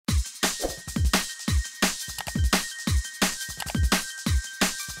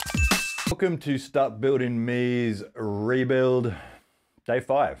Welcome to Start Building Me's rebuild, day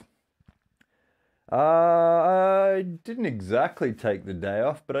 5. I didn't exactly take the day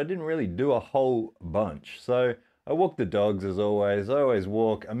off, but I didn't really do a whole bunch. So I walk the dogs as always. I always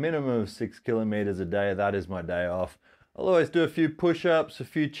walk a minimum of 6 kilometers a day. That is my day off. I'll always do a few push-ups, a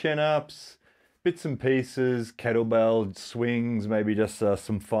few chin-ups, bits and pieces, kettlebell swings, maybe just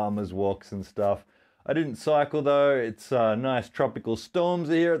some farmers walks and stuff. I didn't cycle though. It's nice tropical storms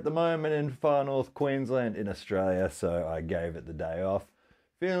here at the moment in far north Queensland in Australia, so I gave it the day off.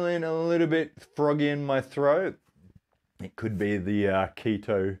 Feeling a little bit froggy in my throat. It could be the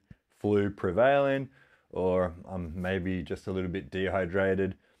keto flu prevailing, or I'm maybe just a little bit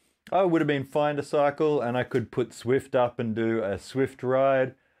dehydrated. I would have been fine to cycle, and I could put Swift up and do a Swift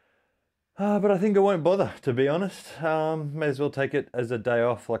ride. But I think I won't bother, to be honest. May as well take it as a day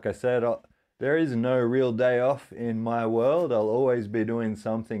off. Like I said, there is no real day off in my world. I'll always be doing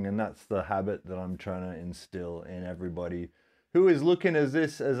something, and that's the habit that I'm trying to instill in everybody who is looking at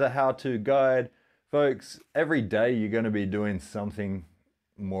this as a how-to guide. Folks, every day you're going to be doing something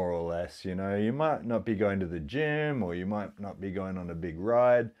more or less. You know, you might not be going to the gym, or you might not be going on a big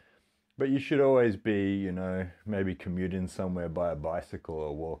ride, but you should always be, you know, maybe commuting somewhere by a bicycle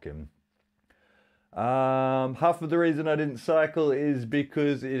or walking. Half of the reason I didn't cycle is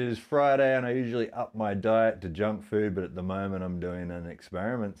because it is Friday and I usually up my diet to junk food, but at the moment I'm doing an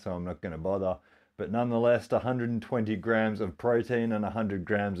experiment, so I'm not going to bother. But nonetheless, 120 grams of protein and 100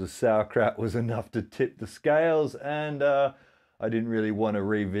 grams of sauerkraut was enough to tip the scales, and I didn't really want to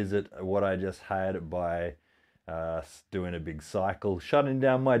revisit what I just had by doing a big cycle, shutting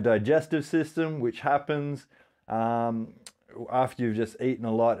down my digestive system, which happens after you've just eaten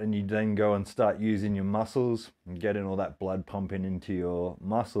a lot and you then go and start using your muscles and getting all that blood pumping into your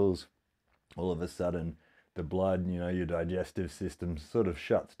muscles. All of a sudden the blood, you know, your digestive system sort of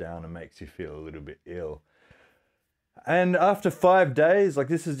shuts down and makes you feel a little bit ill. And after 5 days, like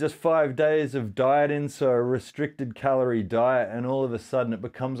this is just 5 days of dieting, so a restricted calorie diet, and all of a sudden it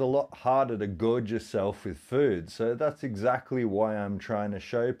becomes a lot harder to gorge yourself with food. So that's exactly why I'm trying to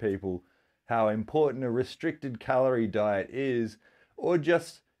show people how important a restricted calorie diet is, or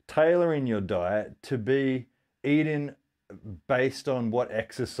just tailoring your diet to be eating based on what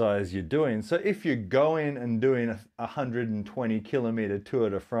exercise you're doing. So if you're going and doing a 120 kilometer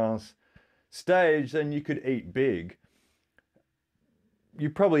Tour de France stage, then you could eat big. You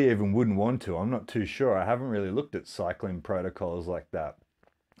probably even wouldn't want to. I'm not too sure. I haven't really looked at cycling protocols like that.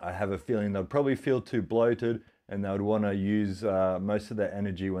 I have a feeling they'll probably feel too bloated, and they would want to use most of their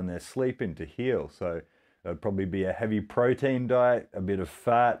energy when they're sleeping to heal. So it would probably be a heavy protein diet, a bit of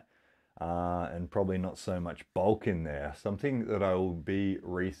fat, and probably not so much bulk in there. Something that I will be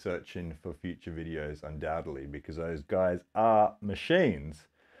researching for future videos, undoubtedly, because those guys are machines.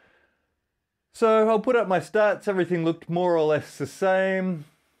 So I'll put up my stats. Everything looked more or less the same.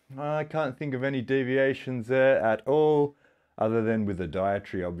 I can't think of any deviations there at all, other than with the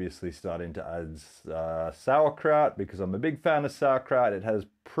dietary obviously starting to add sauerkraut, because I'm a big fan of sauerkraut. It has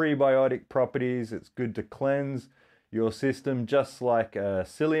prebiotic properties. It's good to cleanse your system, just like a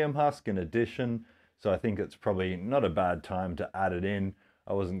psyllium husk in addition. So I think it's probably not a bad time to add it in.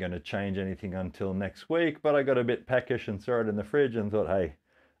 I wasn't going to change anything until next week, but I got a bit peckish and threw it in the fridge and thought, hey,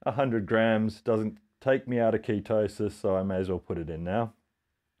 100 grams doesn't take me out of ketosis, so I may as well put it in now.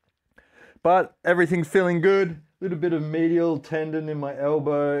 But everything's feeling good. A little bit of medial tendon in my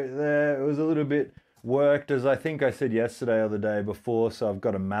elbow there. It was a little bit worked, as I think I said yesterday or the day before. So I've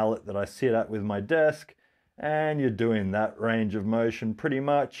got a mallet that I sit at with my desk, and you're doing that range of motion pretty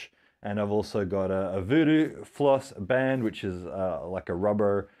much. And I've also got a voodoo floss band, which is like a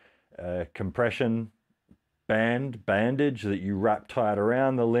rubber compression bandage that you wrap tight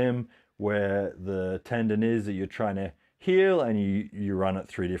around the limb where the tendon is that you're trying to heal, and you run it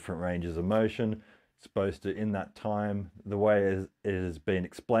through different ranges of motion. It's supposed to, in that time, the way it has been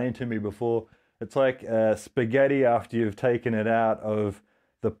explained to me before, it's like spaghetti after you've taken it out of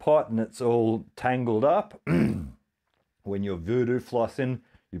the pot and it's all tangled up. When you're voodoo flossing,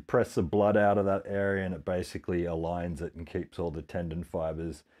 you press the blood out of that area and it basically aligns it and keeps all the tendon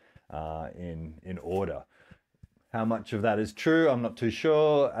fibers in order. How much of that is true, I'm not too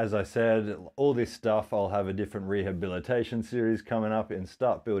sure. As I said, all this stuff, I'll have a different rehabilitation series coming up in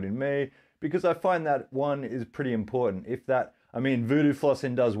Start Building Me, because I find that one is pretty important. Voodoo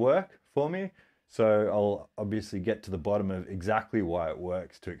flossing does work for me, so I'll obviously get to the bottom of exactly why it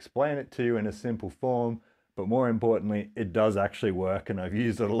works to explain it to you in a simple form. But more importantly, it does actually work, and I've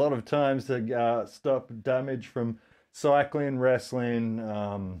used it a lot of times to stop damage from cycling, wrestling,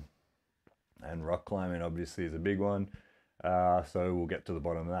 and rock climbing obviously is a big one. So we'll get to the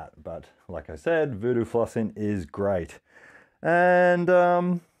bottom of that. But like I said, voodoo flossing is great. And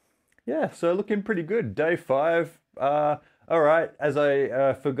yeah, so looking pretty good. Day 5. All right, as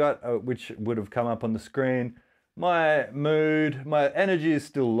I forgot, which would have come up on the screen, my mood, my energy is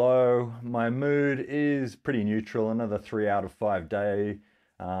still low. My mood is pretty neutral, another 3 out of 5 day.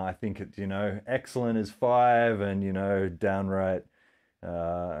 I think it's, excellent is 5, and, downright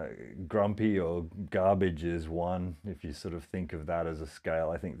grumpy or garbage is 1. If you sort of think of that as a scale,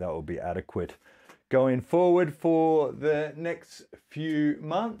 I think that will be adequate going forward for the next few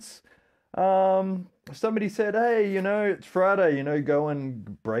months. Somebody said, hey, it's Friday, go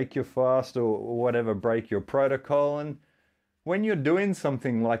and break your fast or whatever, break your protocol. And when you're doing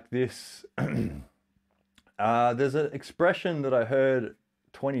something like this, there's an expression that I heard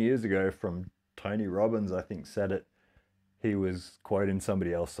 20 years ago from Tony Robbins, I think said it. He was quoting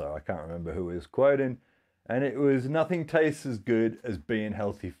somebody else, so I can't remember who he was quoting. And it was, nothing tastes as good as being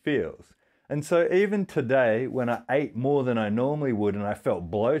healthy feels. And so even today, when I ate more than I normally would and I felt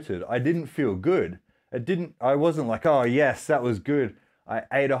bloated, I didn't feel good. I wasn't like, oh yes, that was good. I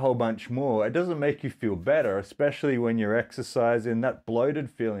ate a whole bunch more. It doesn't make you feel better, especially when you're exercising. That bloated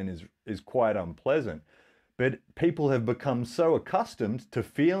feeling is quite unpleasant. But people have become so accustomed to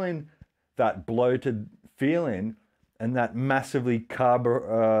feeling that bloated feeling and that massively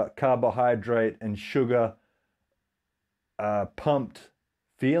carbohydrate and sugar pumped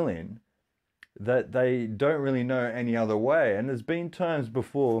feeling that they don't really know any other way. And there's been times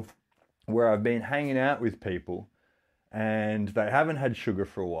before where I've been hanging out with people and they haven't had sugar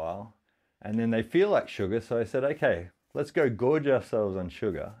for a while and then they feel like sugar. So I said, okay, let's go gorge ourselves on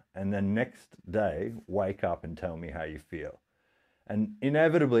sugar and then next day wake up and tell me how you feel. And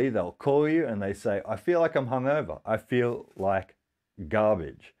inevitably they'll call you and they say, I feel like I'm hungover. I feel like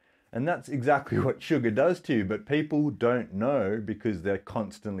garbage. And that's exactly what sugar does to you, but people don't know because they're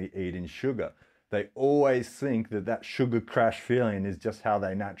constantly eating sugar. They always think that that sugar crash feeling is just how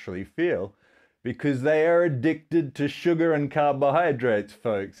they naturally feel because they are addicted to sugar and carbohydrates,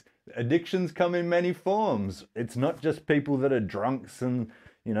 folks. Addictions come in many forms. It's not just people that are drunks and,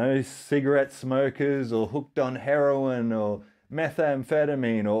 cigarette smokers or hooked on heroin or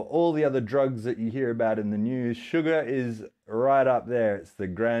methamphetamine or all the other drugs that you hear about in the news. Sugar is right up there. It's the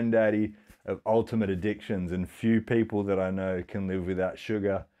granddaddy of ultimate addictions, and few people that I know can live without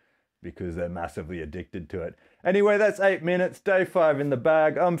sugar because they're massively addicted to it. Anyway, that's 8 minutes, day 5 in the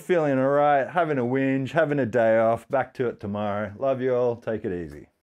bag. I'm feeling all right, having a whinge, having a day off, back to it tomorrow. Love you all, take it easy.